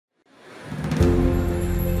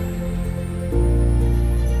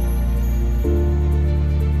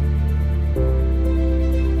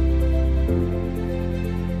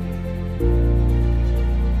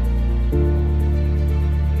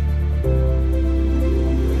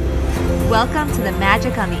Welcome to the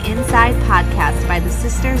Magic on the Inside podcast by the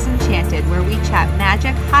Sisters Enchanted, where we chat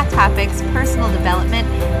magic, hot topics, personal development,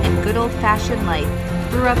 and good old-fashioned life.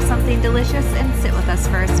 Brew up something delicious and sit with us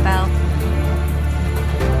for a spell.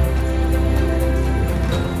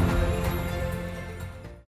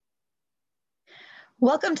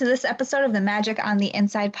 Welcome to this episode of the Magic on the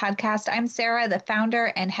Inside podcast. I'm Sarah, the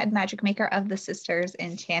founder and head magic maker of the Sisters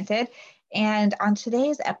Enchanted. And on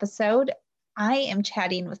today's episode, I am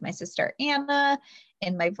chatting with my sister Anna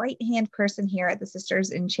and my right-hand person here at the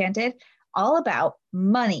Sisters Enchanted all about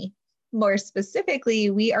money. More specifically,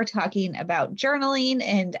 we are talking about journaling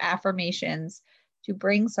and affirmations to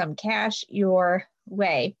bring some cash your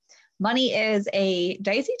way. Money is a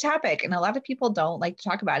dicey topic and a lot of people don't like to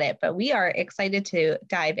talk about it, but we are excited to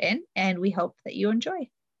dive in and we hope that you enjoy.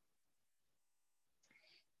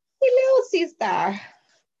 Hello, sister.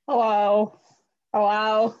 Hello.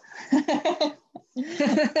 Hello.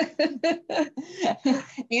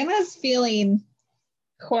 Anna's feeling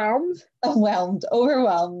overwhelmed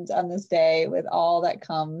on this day with all that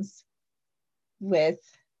comes with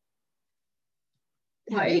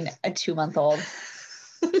having a 2-month-old.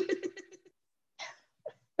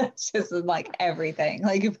 It's just like everything,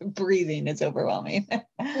 like breathing is overwhelming.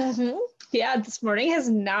 Mm-hmm. Yeah, this morning has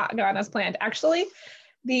not gone as planned. Actually,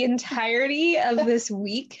 the entirety of this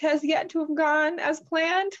week has yet to have gone as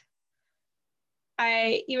planned.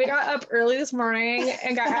 I even got up early this morning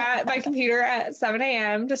and got at my computer at 7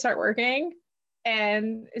 a.m. to start working,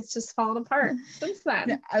 and it's just fallen apart since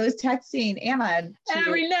then. I was texting Anna.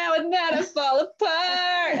 Every now and then I fall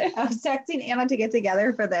apart. I was texting Anna to get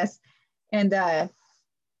together for this, and I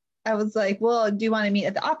was like, well, do you want to meet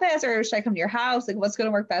at the office or should I come to your house? Like, what's going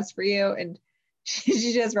to work best for you? And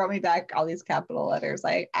she just wrote me back all these capital letters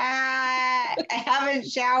like, I haven't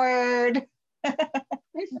showered. I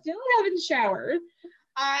still haven't showered.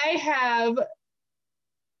 I have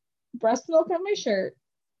breast milk on my shirt.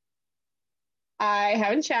 I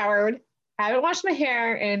haven't showered. I haven't washed my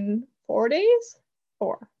hair in 4 days.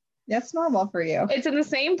 4. That's normal for you. It's in the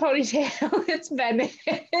same ponytail it's been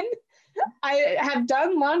in. I have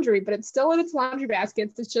done laundry, but it's still in its laundry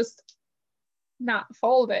baskets. It's just not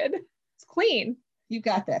folded. It's clean. You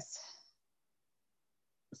got this.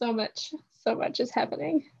 So much is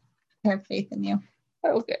happening. I have faith in you.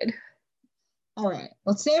 Oh, good. All right.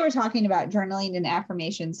 Well, today we're talking about journaling and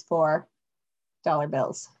affirmations for dollar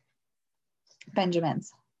bills.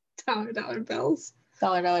 Benjamins. Dollar bills.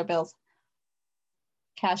 Dollar bills.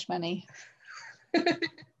 Cash money.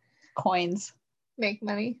 Coins. Make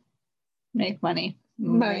money. Make money.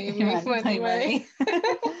 Money.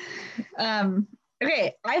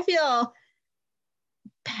 Okay. I feel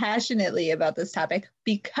passionately about this topic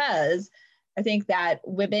because I think that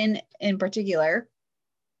women in particular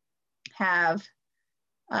have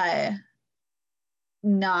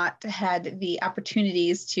not had the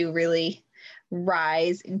opportunities to really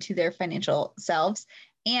rise into their financial selves.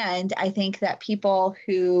 And I think that people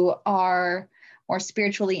who are more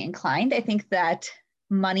spiritually inclined, I think that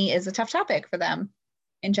money is a tough topic for them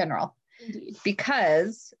in general. Indeed.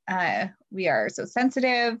 Because we are so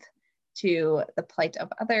sensitive to the plight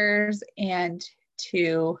of others and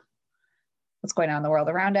to what's going on in the world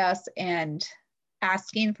around us, and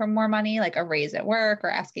asking for more money, like a raise at work,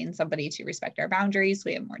 or asking somebody to respect our boundaries so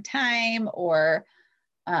we have more time, or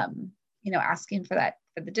asking for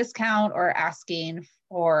the discount, or asking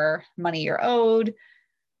for money you're owed,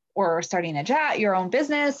 or starting your own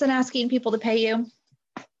business and asking people to pay you.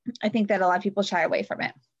 I think that a lot of people shy away from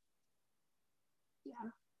it. Yeah.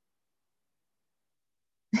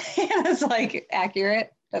 It's like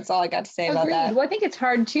accurate. That's all I got to say about that. Well, I think it's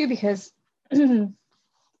hard too, because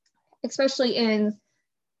especially in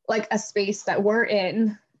like a space that we're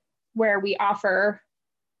in where we offer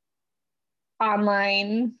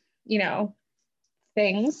online,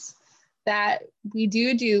 things, that we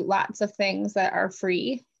do lots of things that are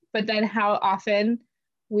free, but then how often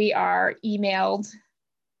we are emailed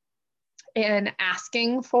and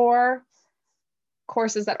asking for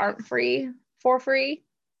courses that aren't free for free,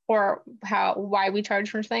 or why we charge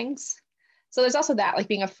for things. So there's also that, like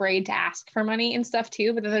being afraid to ask for money and stuff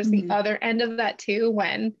too. But then there's the other end of that too,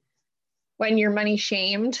 when you're money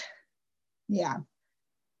shamed. Yeah,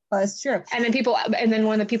 well, that's true. And then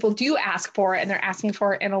when the people do ask for it, and they're asking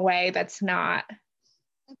for it in a way that's not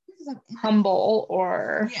humble,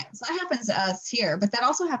 or so that happens to us here, but that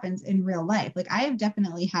also happens in real life. Like, I have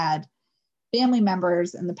definitely had family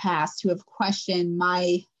members in the past who have questioned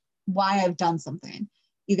why I've done something.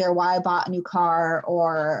 Either why I bought a new car,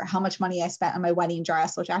 or how much money I spent on my wedding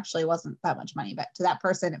dress, which actually wasn't that much money, but to that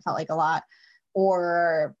person, it felt like a lot.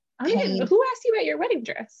 Or Who asked you about your wedding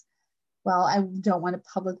dress? Well, I don't want to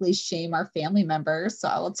publicly shame our family members, so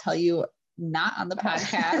I will tell you not on the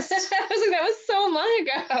podcast. I was like, that was so long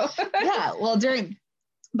ago. Yeah, well,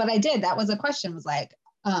 but I did. That was a question, was like,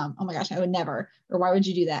 oh my gosh, I would never, or why would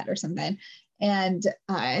you do that or something? And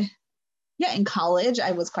yeah, in college,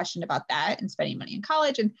 I was questioned about that and spending money in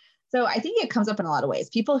college. And so I think it comes up in a lot of ways.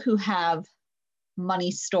 People who have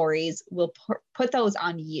money stories will put those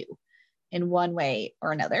on you in one way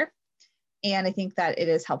or another. And I think that it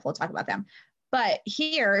is helpful to talk about them. But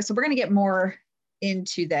here, so we're going to get more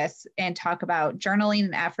into this and talk about journaling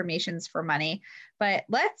and affirmations for money. But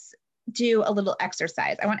let's do a little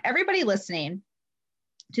exercise. I want everybody listening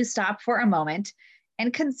to stop for a moment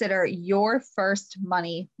and consider your first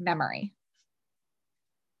money memory.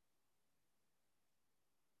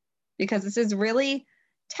 Because this is really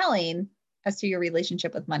telling as to your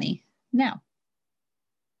relationship with money now.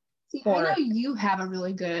 See, I know you have a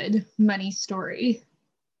really good money story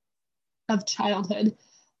of childhood,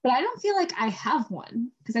 but I don't feel like I have one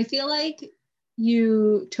because I feel like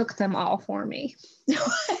you took them all for me.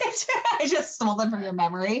 I just stole them from your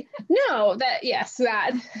memory. No, yes,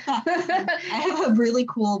 that. I have a really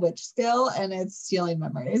cool witch skill, and it's stealing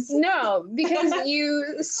memories. No, because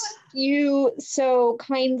you so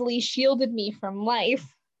kindly shielded me from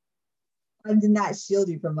life. I did not shield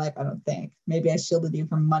you from life, I don't think. Maybe I shielded you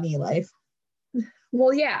from money life.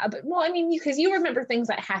 Well, yeah, but I mean, because you remember things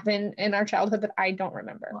that happened in our childhood that I don't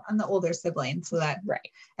remember. Well, I'm the older sibling, so that right.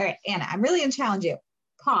 All right, Anna, I'm really gonna challenge you.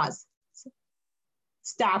 Pause.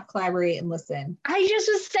 Stop, collaborate, and listen. I just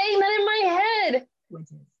was saying that in my head. Which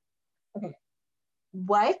is okay.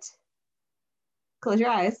 What? Close your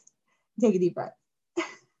eyes. Take a deep breath.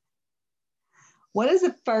 What is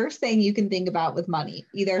the first thing you can think about with money?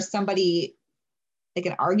 Either somebody, like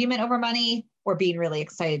an argument over money, or being really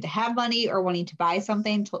excited to have money, or wanting to buy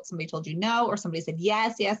something, somebody told you no, or somebody said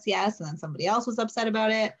yes, yes, yes, and then somebody else was upset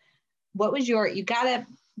about it. What was you gotta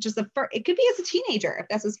just it could be as a teenager, if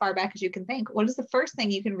that's as far back as you can think. What is the first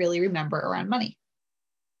thing you can really remember around money?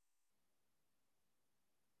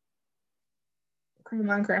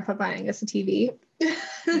 Grandma and Grandpa buying us a TV. Yeah,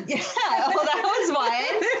 well, that was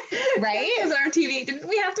one, right? Because our TV, didn't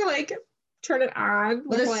we have to like turn it on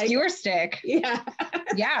with a skewer stick? Yeah.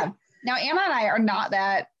 Yeah. Now, Emma and I are not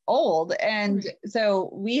that old. And so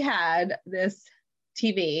we had this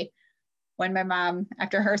TV when my mom,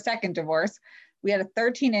 after her second divorce, we had a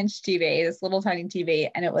 13-inch TV, this little tiny TV,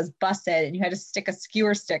 and it was busted, and you had to stick a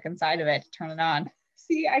skewer stick inside of it to turn it on.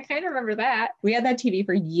 See, I kind of remember that. We had that TV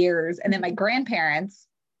for years. And then my grandparents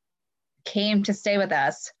came to stay with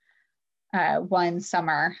us one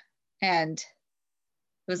summer, and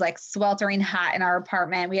it was like sweltering hot in our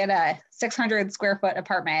apartment. We had a 600 square foot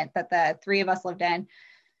apartment that the three of us lived in,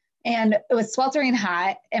 and it was sweltering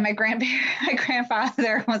hot. And my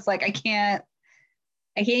grandfather was like, I can't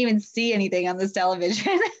even see anything on this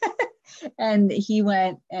television. And he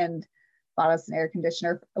went and bought us an air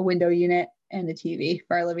conditioner, a window unit, and a TV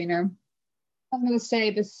for our living room. I was going to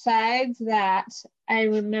say, besides that, I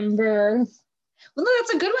remember. Well, no,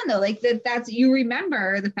 that's a good one though. Like that's, you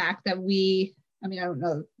remember the fact that I don't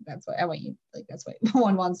know, that's what I want you, like, that's what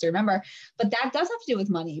one wants to remember, but that does have to do with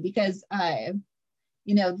money because, that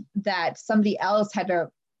somebody else had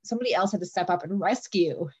to step up and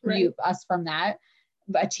rescue us from that.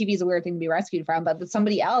 But a TV is a weird thing to be rescued from, but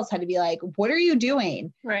somebody else had to be like, what are you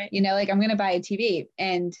doing? Right. Like, I'm going to buy a TV.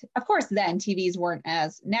 And of course, then TVs weren't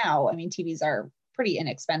as now. I mean, TVs are pretty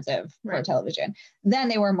inexpensive for a television. Then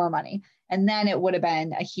they were more money. And then it would have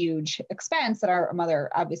been a huge expense that our mother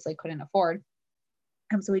obviously couldn't afford.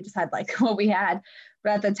 So we just had like what we had.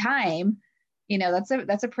 But at the time,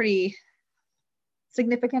 that's a pretty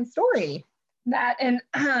significant story. That and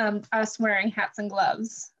us wearing hats and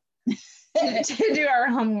gloves to do our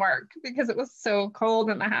homework because it was so cold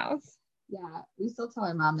in the house. Yeah, we still tell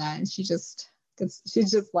our mom that, and she just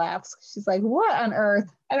laughs. She's like, "What on earth?"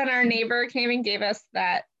 And then our neighbor came and gave us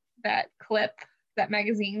that clip, that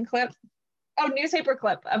magazine clip, newspaper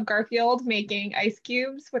clip of Garfield making ice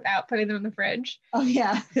cubes without putting them in the fridge. Oh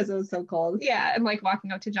yeah, because it was so cold. Yeah, and like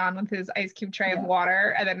walking up to John with his ice cube tray of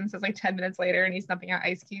water, and then it says like 10 minutes later, and he's dumping out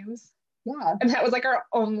ice cubes. Yeah, and that was like our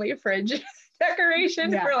only fridge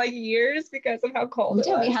decoration for like years because of how cold it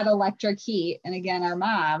was. We had electric heat, and again, our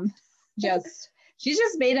mom she's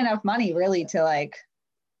just made enough money really to like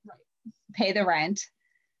pay the rent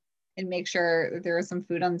and make sure there was some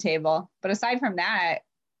food on the table. But aside from that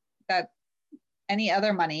any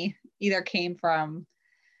other money either came from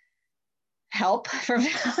help from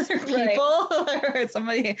other people or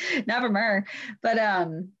somebody, not from her. But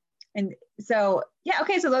and so yeah,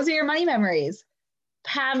 okay, so those are your money memories.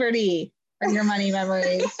 Poverty are your money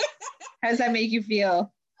memories. How does that make you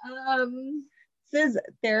feel? This is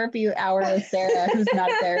therapy hour with Sarah, who's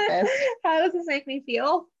not a therapist. How does this make me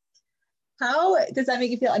feel? How does that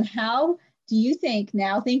make you feel? And how do you think,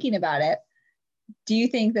 now thinking about it, do you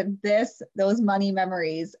think that those money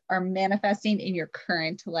memories are manifesting in your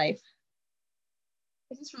current life?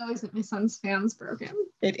 I just realized that my son's fan's broken.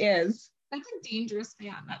 It is. That's a dangerous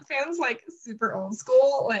fan. That fan's like super old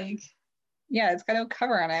school. Like, yeah, it's got a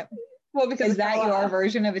cover on it. Well, because is that your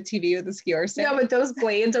version of a TV with a skewer stick? No, but those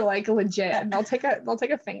blades are like legit. And they'll take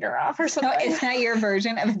a finger off or something. No, is that your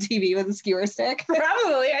version of a TV with a skewer stick?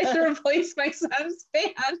 Probably. I should replace my son's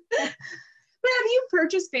fan. But have you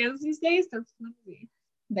purchased fans these days? They're flimsy.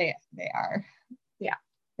 They are. Yeah.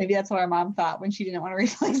 Maybe that's what our mom thought when she didn't want to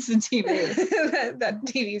replace the TV. that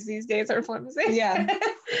TVs these days are flimsy. Yeah.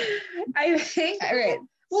 I think. All right.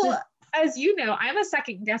 Well, as you know, I'm a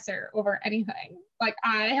second guesser over anything. Like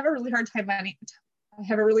I have a really hard time money. I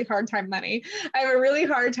have a really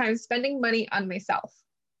hard time spending money on myself.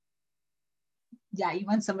 Yeah, you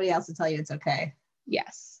want somebody else to tell you it's okay.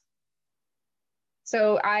 Yes.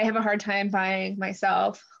 So I have a hard time buying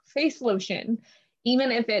myself face lotion,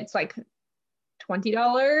 even if it's like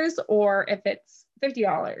 $20 or if it's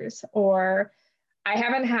 $50, or I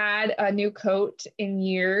haven't had a new coat in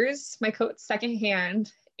years. My coat's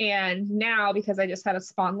secondhand. And now, because I just had a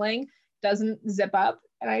spondling, doesn't zip up,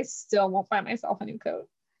 and I still won't buy myself a new coat.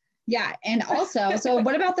 Yeah. And also, so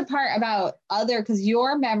what about the part about because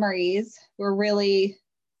your memories were really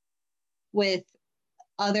with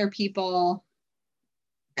other people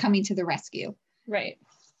coming to the rescue. Right.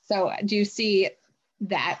 So do you see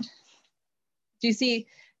that? Do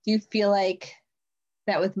you feel like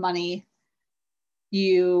that with money,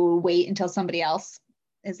 you wait until somebody else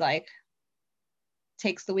is like,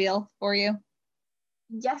 takes the wheel for you?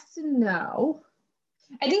 Yes and no.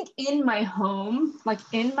 I think in my home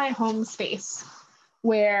space,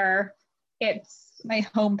 where it's my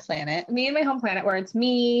home planet, where it's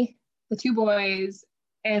me, the two boys,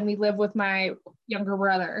 and we live with my younger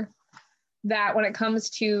brother, that when it comes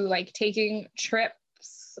to like taking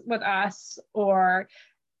trips with us or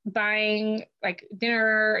buying like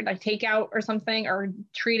dinner, like takeout or something, or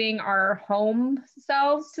treating our home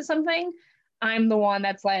selves to something, I'm the one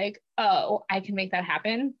that's like, oh, I can make that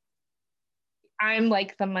happen. I'm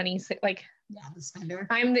like the money, like, yeah, the spender.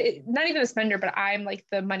 I'm not even a spender, but I'm like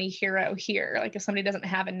the money hero here. Like if somebody doesn't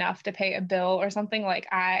have enough to pay a bill or something, like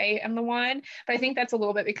I am the one. But I think that's a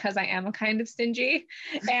little bit because I am kind of stingy,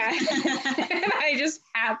 and I just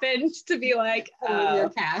happened to be like, I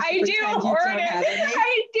do.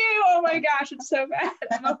 Oh my gosh, it's so bad.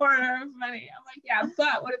 I'm a hoarder of money. I'm like, yeah,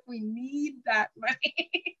 but what if we need that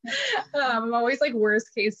money? I'm always like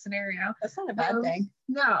worst case scenario. That's not a bad thing.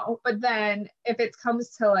 No, but then if it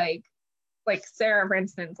comes to like Sarah, for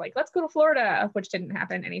instance, like, let's go to Florida, which didn't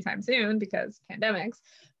happen anytime soon because pandemics,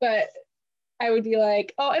 but I would be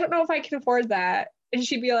like, oh, I don't know if I can afford that. And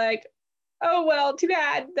she'd be like, oh, well, too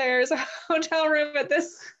bad. There's a hotel room at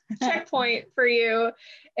this checkpoint for you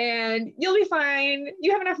and you'll be fine.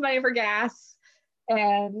 You have enough money for gas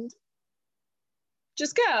and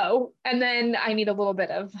just go. And then I need a little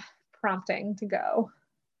bit of prompting to go.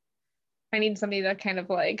 I need somebody to kind of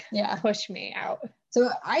like push me out. So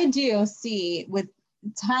I do see with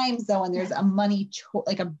times though, when there's a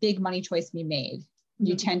like a big money choice to be made,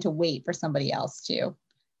 you tend to wait for somebody else to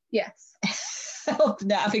help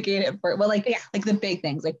navigate it like the big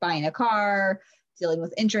things, like buying a car, dealing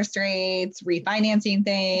with interest rates, refinancing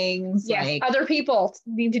things. Yeah, like, other people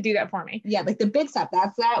need to do that for me. Yeah, like the big stuff.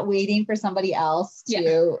 That's that waiting for somebody else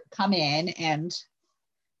to come in and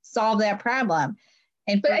solve that problem.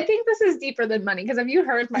 But I think this is deeper than money, because have you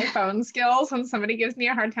heard my phone skills when somebody gives me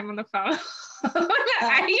a hard time on the phone?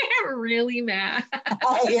 I get really mad.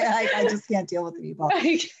 Oh yeah, I just can't deal with people.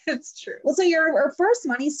 It's true. Well, so your first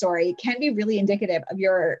money story can be really indicative of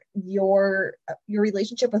your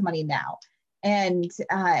relationship with money now. And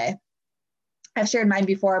I've shared mine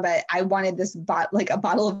before, but I wanted this a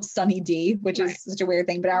bottle of Sunny D, which is such a weird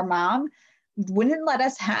thing. But our mom wouldn't let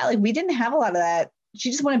us have, we didn't have a lot of that.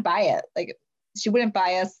 She just wouldn't buy it. She wouldn't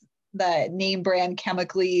buy us the name brand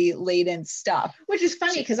chemically laden stuff. Which is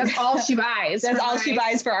funny because that's all she buys. That's all she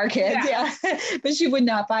buys for our kids. Yeah. But she would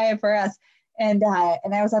not buy it for us. And I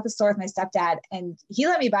was at the store with my stepdad and he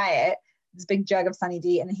let me buy it, this big jug of Sunny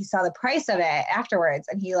D. And then he saw the price of it afterwards.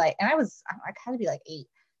 And I had to be like 8.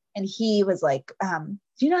 And he was like, do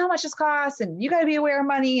you know how much this costs? And you got to be aware of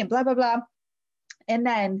money and blah, blah, blah. And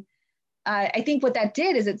then I think what that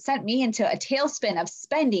did is it sent me into a tailspin of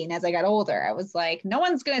spending as I got older. I was like, no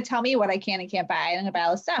one's going to tell me what I can and can't buy. I'm going to buy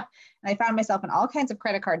all this stuff. And I found myself in all kinds of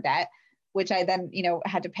credit card debt. which I then,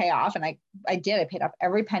 had to pay off. And I paid off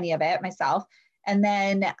every penny of it myself. And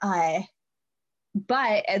then,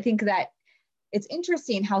 but I think that it's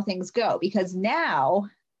interesting how things go, because now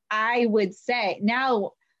I would say,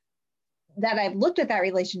 now that I've looked at that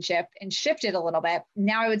relationship and shifted a little bit,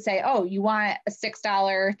 now I would say, oh, you want a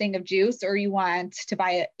 $6 thing of juice, or you want to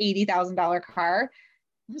buy an $80,000 car?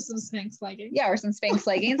 Or some Spanx leggings. Yeah, or some Spanx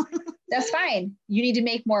leggings. That's fine. You need to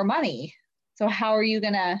make more money. So how are you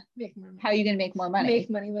gonna make more money? Make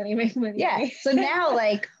money. Yeah. Money. So now,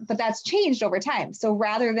 but that's changed over time. So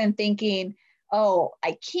rather than thinking, oh,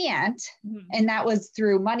 I can't, and that was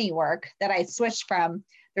through money work that I switched from,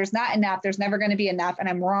 there's not enough, there's never going to be enough, and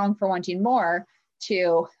I'm wrong for wanting more,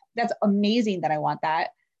 to that's amazing that I want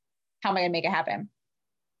that. How am I going to make it happen?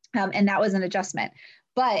 And that was an adjustment.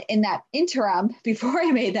 But in that interim, before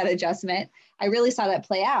I made that adjustment, I really saw that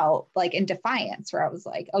play out in defiance, where I was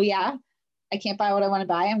like, oh yeah, I can't buy what I want to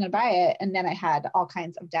buy. I'm going to buy it. And then I had all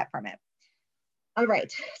kinds of debt from it. All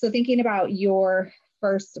right. So thinking about your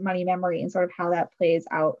first money memory and sort of how that plays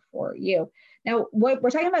out for you. Now, what we're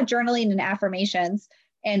talking about journaling and affirmations,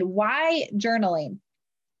 and why journaling.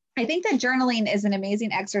 I think that journaling is an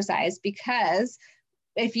amazing exercise, because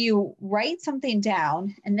if you write something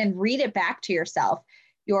down and then read it back to yourself,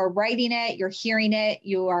 you're writing it, you're hearing it,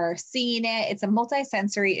 you are seeing it. It's a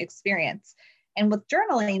multi-sensory experience. And with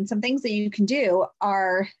journaling, some things that you can do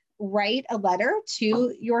are write a letter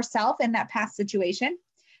to yourself in that past situation.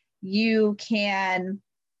 You can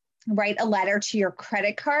write a letter to your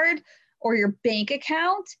credit card or your bank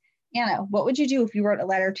account. Anna, what would you do if you wrote a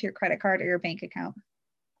letter to your credit card or your bank account?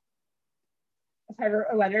 If I wrote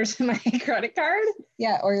a letter to my credit card?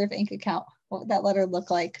 Yeah, or your bank account. What would that letter look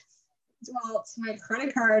like? Well, to my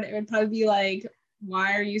credit card, it would probably be like,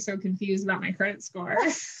 why are you so confused about my credit score?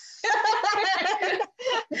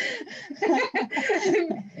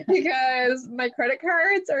 Because my credit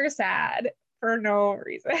cards are sad for no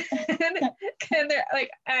reason.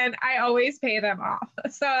 and I always pay them off.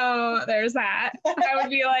 So there's that. I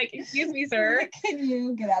would be like, excuse me, sir. Can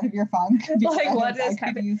you get out of your funk? What is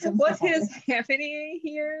happening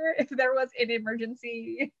here? If there was an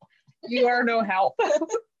emergency, you are no help.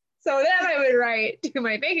 So then I would write to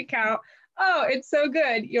my bank account, oh, it's so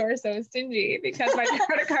good. You're so stingy, because my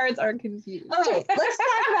credit cards are confused. Okay, let's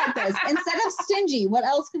talk about this. Instead of stingy, what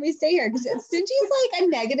else can we say here? Because stingy is like a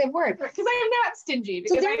negative word. Because I'm not stingy.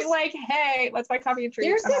 Because I'm like, hey, let's buy coffee and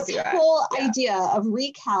treats. There's this whole idea of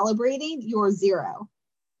recalibrating your zero.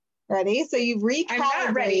 Ready? So you recalibrate I'm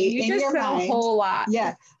not ready. You in just your said mind. A whole lot.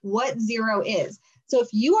 Yeah, what zero is. So if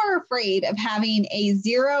you are afraid of having a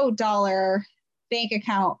 $0 bank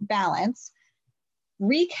account balance,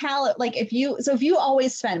 if you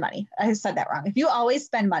always spend money, I said that wrong. If you always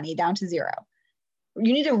spend money down to zero,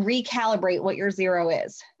 you need to recalibrate what your zero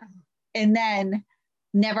is, and then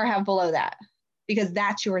never have below that, because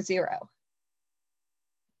that's your zero.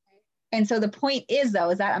 And so the point is, though,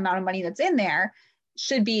 is that amount of money that's in there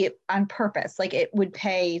should be on purpose. Like it would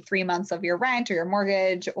pay 3 months of your rent or your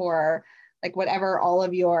mortgage, or like whatever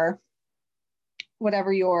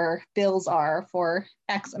your bills are for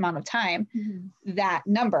X amount of time, that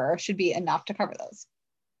number should be enough to cover those.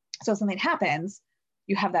 So if something happens,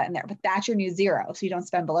 you have that in there, but that's your new zero. So you don't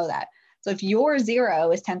spend below that. So if your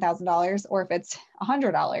zero is $10,000, or if it's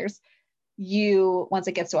 $100, once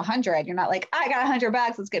it gets to 100, you're not like, I got $100,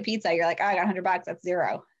 let's get pizza. You're like, I got $100, that's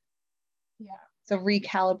zero. Yeah. So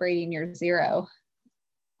recalibrating your zero.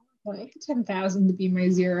 Like 10,000 to be my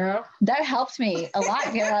zero. That helped me a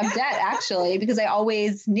lot get out of debt, actually, because I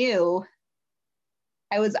always knew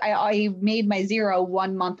I made my zero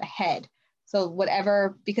 1 month ahead. So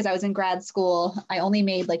because I was in grad school, I only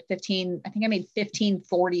made I think I made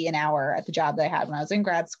 $15.40 an hour at the job that I had when I was in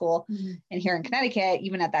grad school. And here in Connecticut,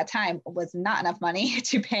 even at that time, was not enough money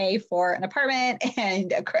to pay for an apartment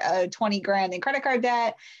and a 20 grand in credit card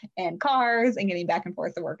debt and cars and getting back and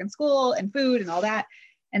forth to work and school and food and all that.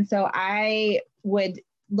 And so I would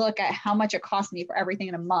look at how much it cost me for everything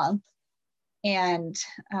in a month. And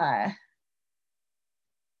I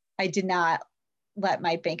did not let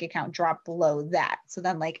my bank account drop below that. So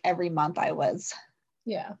then every month I was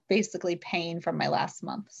basically paying from my last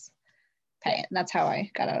month's pay. And that's how I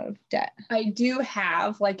got out of debt. I do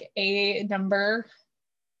have a number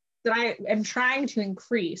that I am trying to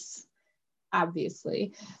increase,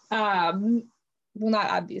 obviously. Well,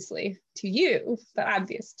 not obviously to you, but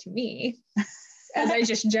obvious to me, as I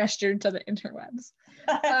just gestured to the interwebs.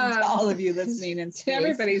 To all of you listening and to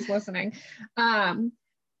everybody's listening.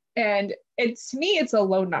 And to me, it's a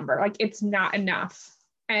low number. It's not enough.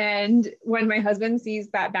 And when my husband sees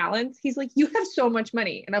that balance, he's like, you have so much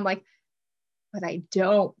money. And I'm like, but I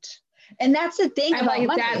don't. And that's the thing I'm about like,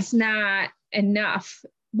 money. that's not enough.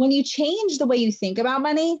 When you change the way you think about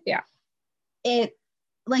money, yeah, it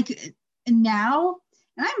like now,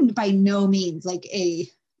 and I'm by no means like a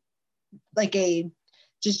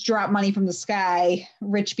just drop money from the sky,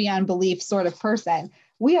 rich beyond belief sort of person.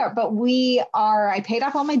 I paid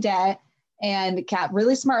off all my debt and got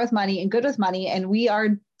really smart with money and good with money. And we are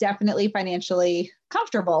definitely financially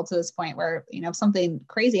comfortable to this point where, if something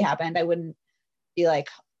crazy happened, I wouldn't be like,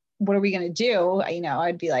 what are we going to do?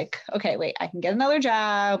 I'd be like, okay, wait, I can get another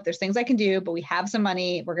job. There's things I can do, but we have some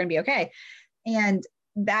money. We're going to be okay. And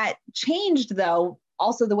that changed, though,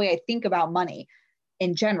 also the way I think about money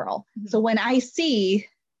in general. Mm-hmm. So when I see,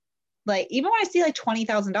 even when I see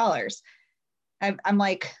 $20,000, I'm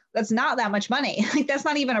like, that's not that much money. That's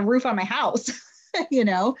not even a roof on my house.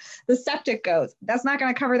 The septic goes, that's not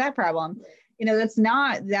going to cover that problem. That's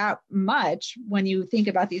not that much when you think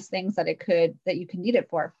about these things that you can need it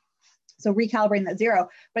for. So recalibrating that zero.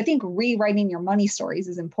 But I think rewriting your money stories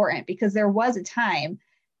is important, because there was a time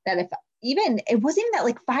that it wasn't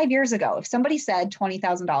even that 5 years ago, if somebody said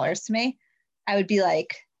 $20,000 to me, I would be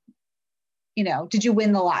like, did you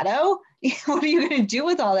win the lotto? What are you going to do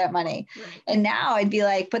with all that money? Right. And now I'd be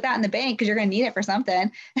like, put that in the bank because you're going to need it for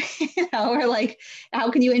something, or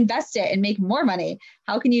how can you invest it and make more money?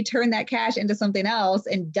 How can you turn that cash into something else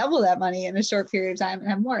and double that money in a short period of time and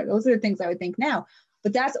have more? Those are the things I would think now.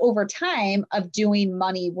 But that's over time of doing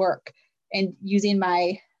money work and using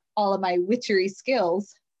all of my witchery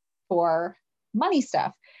skills for money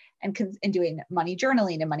stuff, and doing money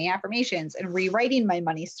journaling and money affirmations and rewriting my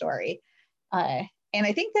money story. And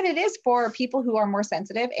I think that it is for people who are more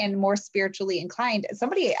sensitive and more spiritually inclined.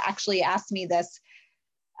 Somebody actually asked me this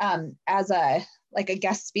as a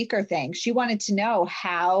guest speaker thing. She wanted to know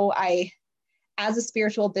how as a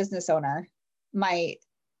spiritual business owner, my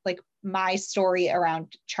story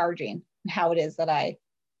around charging and how it is that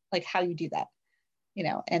how you do that,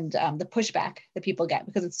 and the pushback that people get,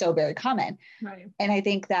 because it's so very common. Right. And I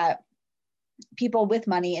think that people with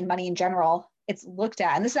money and money in general, it's looked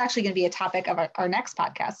at, and this is actually going to be a topic of our next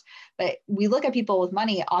podcast, but we look at people with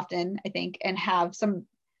money often, I think, and have some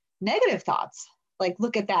negative thoughts,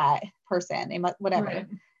 look at that person, whatever. Right.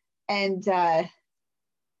 And,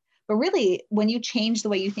 but really, when you change the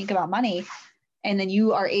way you think about money, and then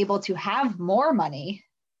you are able to have more money,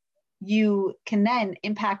 you can then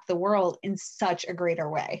impact the world in such a greater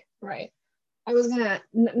way. Right. I was going to,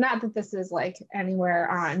 not that this is anywhere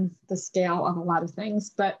on the scale of a lot of things,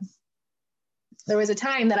 but there was a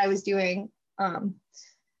time that I was doing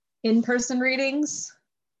in-person readings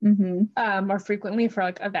more frequently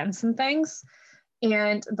for events and things.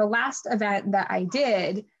 And the last event that I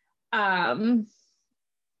did,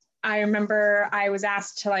 I remember I was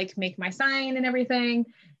asked to make my sign and everything.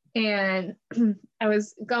 And I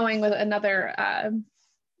was going with another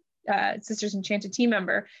Sisters Enchanted team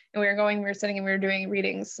member, and we were sitting and we were doing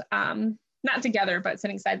readings, not together, but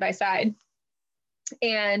sitting side by side.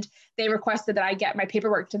 And they requested that I get my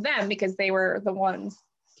paperwork to them because they were the ones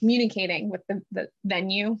communicating with the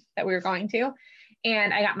venue that we were going to.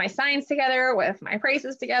 And I got my signs together with my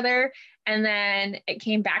prices together. And then it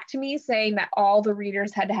came back to me saying that all the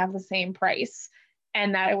readers had to have the same price,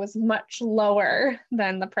 and that it was much lower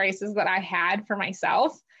than the prices that I had for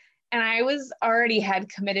myself. And I had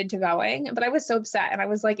committed to going, but I was so upset. And I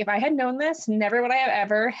was like, if I had known this, never would I have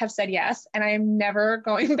ever have said yes. And I am never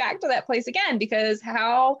going back to that place again, because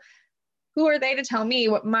who are they to tell me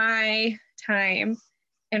what my time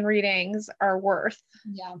and readings are worth?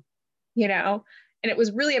 Yeah. And it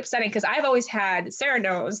was really upsetting, because I've always had, Sarah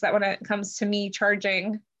knows that when it comes to me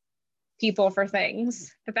charging people for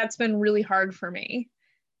things, that's been really hard for me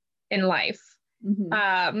in life.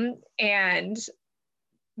 Mm-hmm. And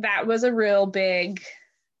that was a real big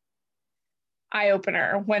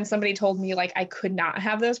eye-opener when somebody told me I could not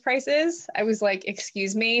have those prices. I was like,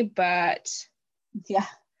 excuse me, but yeah.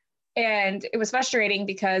 And it was frustrating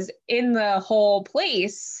because in the whole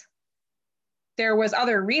place, there was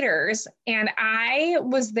other readers, and I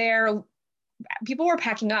was there. People were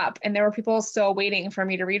packing up, and there were people still waiting for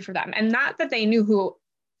me to read for them. And not that they knew who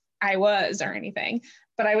I was or anything,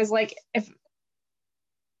 but I was like,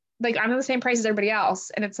 I'm the same price as everybody else,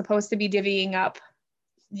 and it's supposed to be divvying up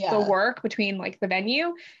the work between the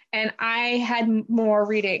venue. And I had more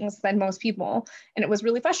readings than most people. And it was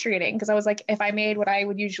really frustrating, because I was like, if I made what I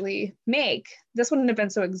would usually make, this wouldn't have been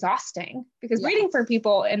so exhausting, because reading for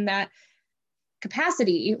people in that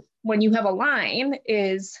capacity, when you have a line,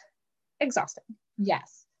 is exhausting.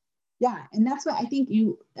 Yes. Yeah. And that's what I think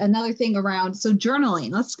another thing around, so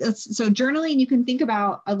journaling, so journaling, you can think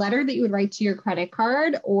about a letter that you would write to your credit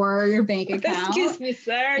card or your bank account. Excuse me,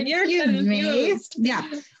 sir. You're Excuse me. confused.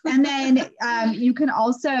 Yeah. And then you can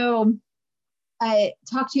also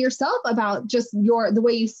talk to yourself about just the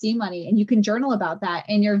way you see money, and you can journal about that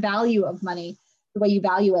and your value of money, the way you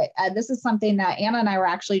value it. This is something that Anna and I were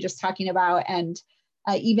actually just talking about. And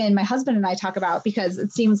even my husband and I talk about, because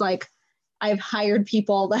it seems like I've hired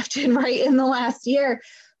people left and right in the last year,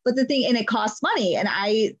 but and it costs money. And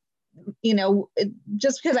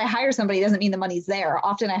just because I hire somebody doesn't mean the money's there.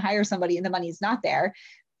 Often I hire somebody and the money's not there.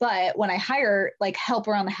 But when I hire like help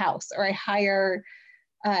around the house, or I hire,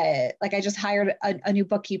 like I just hired a new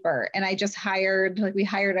bookkeeper, and we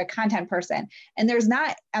hired a content person, and I'm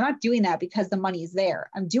not doing that because the money's there.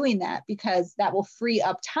 I'm doing that because that will free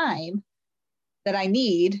up time that I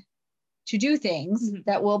need to do things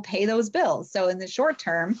that will pay those bills. So in the short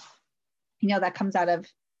term, that comes out of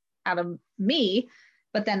me,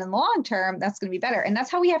 but then in the long term, that's going to be better. And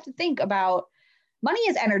that's how we have to think about money.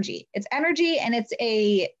 Is energy. It's energy, and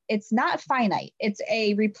it's not finite. It's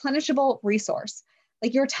a replenishable resource.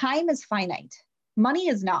 Like your time is finite. Money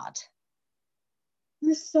is not.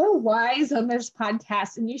 You're so wise on this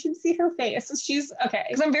podcast, and you should see her face. She's okay.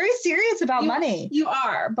 Because I'm very serious about money. You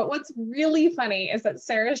are, but what's really funny is that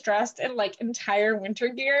Sarah's dressed in like entire winter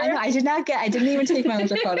gear. I know, I didn't even take my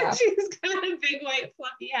winter coat off. She's got a big white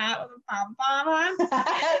fluffy hat with a pom-pom on.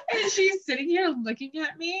 And she's sitting here looking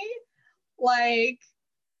at me like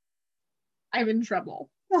I'm in trouble.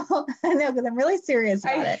 Well, I know, because I'm really serious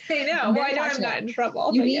about it. I know. Well, I know I'm not in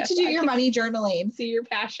trouble. You need to do your money journaling. See your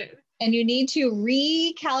passion. And you need to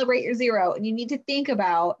recalibrate your zero. And you need to think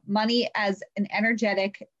about money as an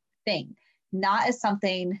energetic thing, not as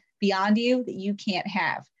something beyond you that you can't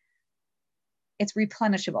have. It's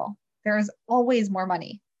replenishable. There is always more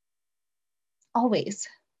money. Always.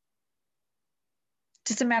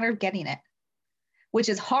 Just a matter of getting it, which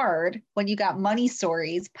is hard when you got money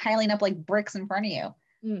stories piling up like bricks in front of you.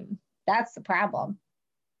 That's the problem.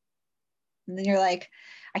 And then you're like,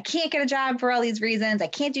 I can't get a job for all these reasons. I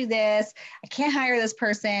can't do this. I can't hire this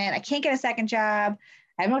person. I can't get a second job.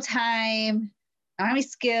 I have no time. I don't have any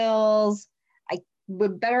skills. I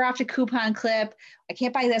would better off to coupon clip. I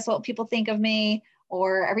can't buy this. What people think of me.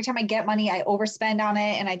 Or every time I get money, I overspend on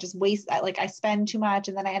it and I just waste. I spend too much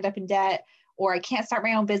and then I end up in debt. Or I can't start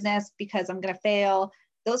my own business because I'm going to fail.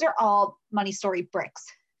 Those are all money story bricks.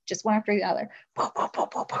 Just one after the other.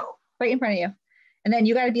 Right in front of you. And then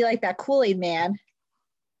you got to be like that Kool-Aid man.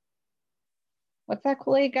 What's that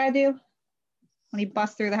Kool-Aid guy do when he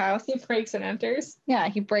busts through the house? He breaks and enters. Yeah,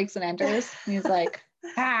 he breaks and enters. And he's like,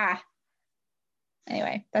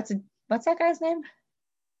 Anyway, what's that guy's name?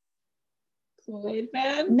 Kool-Aid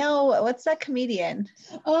man? No, what's that comedian?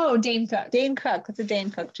 Oh, Dane Cook. Dane Cook. That's a Dane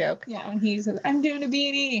Cook joke. Yeah, when he says, I'm doing a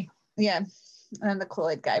B&E. Yeah. And then the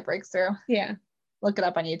Kool-Aid guy breaks through. Yeah. Look it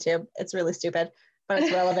up on YouTube. It's really stupid, but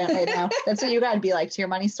it's relevant right now. That's what you got to be like to your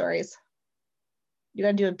money stories. You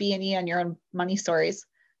got to do a B&E on your own money stories.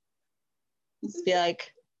 Just be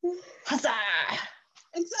like, huzzah!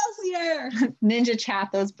 Excelsior! Ninja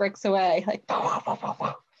chat those bricks away. Like, I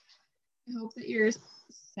hope that your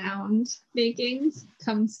sound making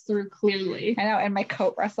comes through clearly. I know, and my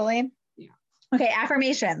coat rustling. Yeah. Okay,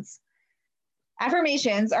 affirmations.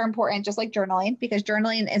 Affirmations are important, just like journaling, because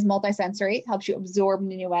journaling is multisensory, helps you absorb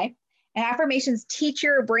in a new way. And affirmations teach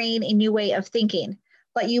your brain a new way of thinking,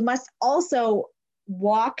 but you must also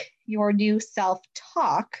walk your new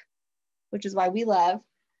self-talk, which is why we love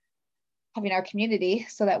having our community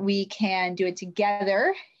so that we can do it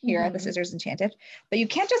together here at the Sisters Enchanted. But you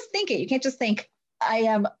can't just think it. You can't just think, I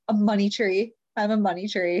am a money tree. I'm a money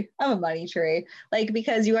tree. I'm a money tree. Like,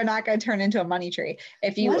 because you are not going to turn into a money tree.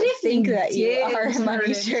 If you think that you are a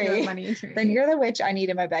money tree, then you're the witch I need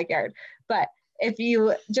in my backyard. But if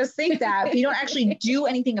you just think that, but you don't actually do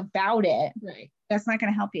anything about it, right, that's not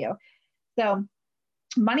going to help you. So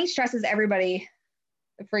money stresses everybody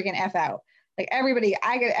the freaking F out. Like everybody,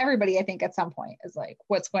 I think at some point is like,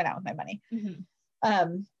 what's going on with my money?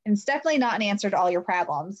 And it's definitely not an answer to all your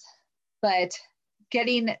problems, but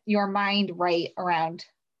getting your mind right around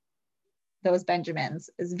those Benjamins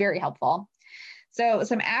is very helpful. So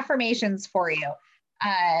some affirmations for you.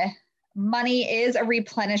 Money is a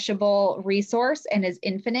replenishable resource and is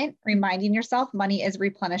infinite. Reminding yourself money is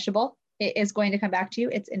replenishable. It is going to come back to you.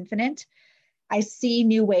 It's infinite. I see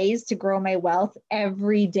new ways to grow my wealth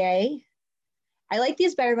every day. I like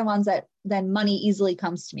these better than ones that then money easily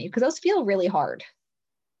comes to me, because those feel really hard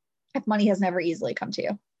if money has never easily come to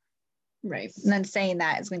you. Right. And then saying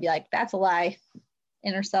that is going to be like, that's a lie,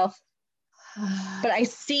 inner self. But I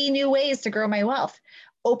see new ways to grow my wealth.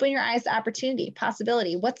 Open your eyes to opportunity,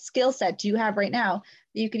 possibility. What skill set do you have right now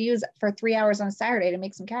that you can use for 3 hours on a Saturday to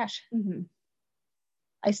make some cash? Mm-hmm.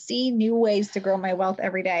 I see new ways to grow my wealth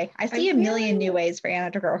every day. I see a million new ways for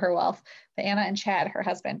Anna to grow her wealth. But Anna and Chad, her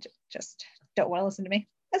husband, just don't want to listen to me.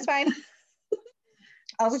 That's fine.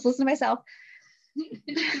 I'll just listen to myself.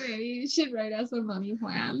 Maybe you should write us a money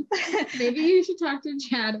plan. Maybe you should talk to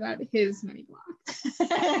Chad about his money blocks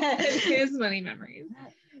and his money memories.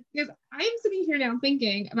 Because I'm sitting here now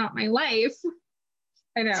thinking about my life.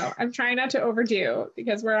 I know, I'm trying not to overdo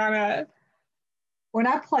because we're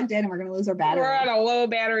not plugged in and we're going to lose our battery. We're on a low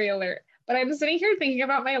battery alert. But I'm sitting here thinking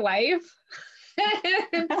about my life. and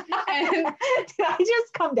did I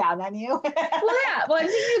just come down on you? Well, yeah. Well, I'm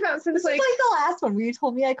thinking about since this is like the last one where you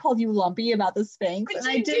told me I called you lumpy about the Spanx, and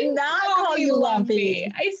I did not call you lumpy.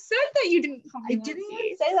 I said that you didn't call me lumpy. I didn't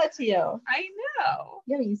even say that to you. I know.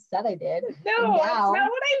 Yeah, you said I did. No, that's not what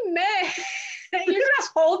I meant. You're gonna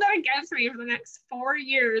hold that against me for the next 4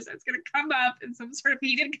 years. It's gonna come up in some sort of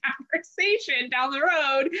heated conversation down the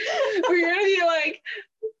road where you're gonna be like,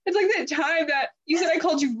 it's like that time that you said I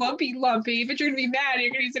called you lumpy, but you're gonna be mad and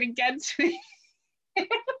you're gonna use it against me.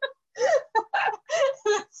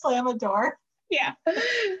 Slam a door. Yeah.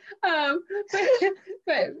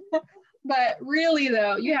 But really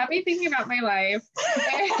though, you have me thinking about my life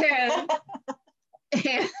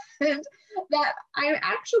and that I'm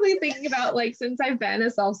actually thinking about, like, since I've been a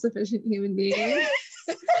self-sufficient human being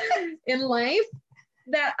in life,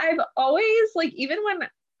 that I've always, like, even when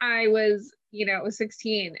I was,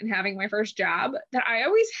 16 and having my first job, that I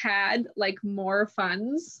always had, like, more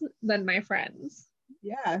funds than my friends.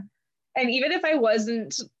 Yeah. And even if I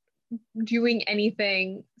wasn't doing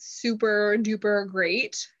anything super duper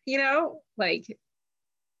great, like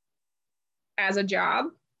as a job,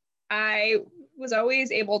 I was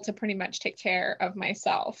always able to pretty much take care of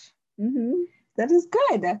myself. Mm-hmm. That is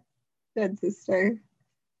good. Good, sister.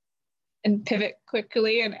 And pivot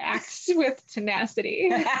quickly and act with tenacity.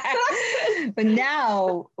 But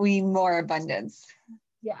now we need more abundance.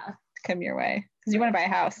 Yeah. To come your way. Because you want to buy a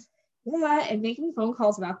house. Yeah, and making phone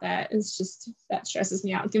calls about that is just, that stresses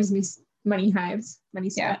me out. It gives me money hives, money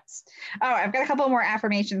sweats. Yeah. Oh, I've got a couple more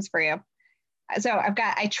affirmations for you. So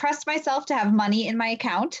I trust myself to have money in my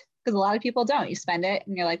account, because a lot of people don't. You spend it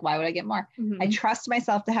and you're like, why would I get more? Mm-hmm. I trust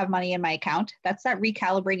myself to have money in my account. That's that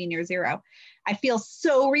recalibrating your zero. I feel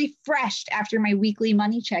so refreshed after my weekly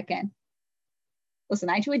money check-in. Listen,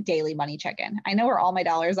 I do a daily money check-in. I know where all my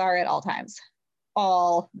dollars are at all times.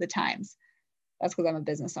 All the times. That's because I'm a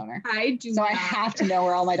business owner. I do. So I have to know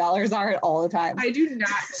where all my dollars are at all the time. I do not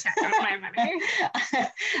check out my money.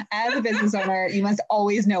 As a business owner, you must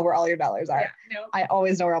always know where all your dollars are. Yeah, no. I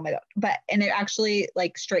always know where all my and it actually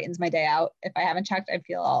like straightens my day out. If I haven't checked, I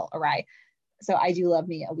feel all awry. So I do love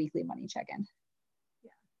me a weekly money check-in.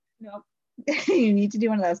 Yeah. Nope. You need to do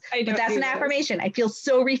one of those. But that's an affirmation. I feel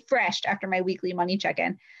so refreshed after my weekly money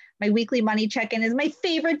check-in. My weekly money check-in is my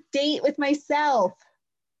favorite date with myself.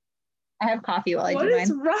 I have coffee while I do mine. What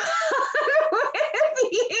is wrong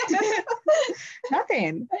with you?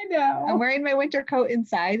 Nothing. I know. I'm wearing my winter coat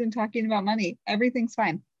inside and talking about money. Everything's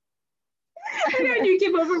fine. I know, you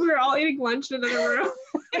came over, we were all eating lunch in another room.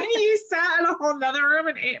 And you sat in a whole other room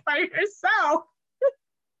and ate by yourself.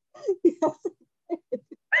 Yes.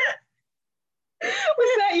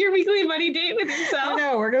 Was that your weekly money date with yourself?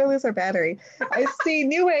 No, we're going to lose our battery. I see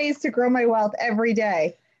new ways to grow my wealth every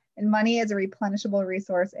day. And money is a replenishable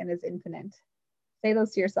resource and is infinite. Say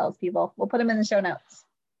those to yourselves, people. We'll put them in the show notes.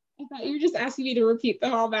 I thought you were just asking me to repeat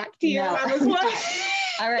them all back to you. No. That was what.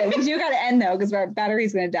 All right, we do got to end though, because our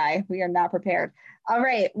battery's going to die. We are not prepared. All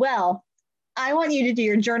right, well, I want you to do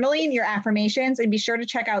your journaling, your affirmations, and be sure to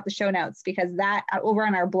check out the show notes, because that over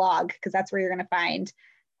on our blog, because that's where you're going to find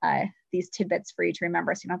these tidbits for you to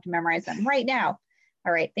remember, so you don't have to memorize them right now.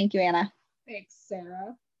 All right, thank you, Anna. Thanks,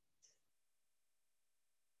 Sarah.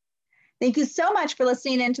 Thank you so much for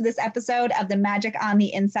listening into this episode of the Magic on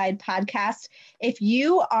the Inside podcast. If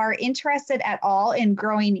you are interested at all in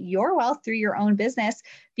growing your wealth through your own business,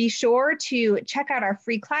 be sure to check out our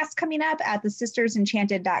free class coming up at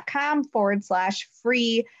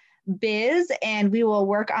thesistersenchanted.com/free biz, and we will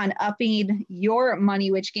work on upping your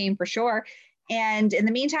money witch game for sure. And in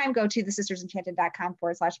the meantime, go to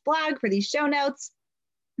thesistersenchanted.com/blog for these show notes.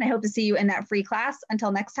 I hope to see you in that free class. Until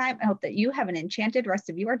next time, I hope that you have an enchanted rest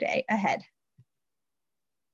of your day ahead.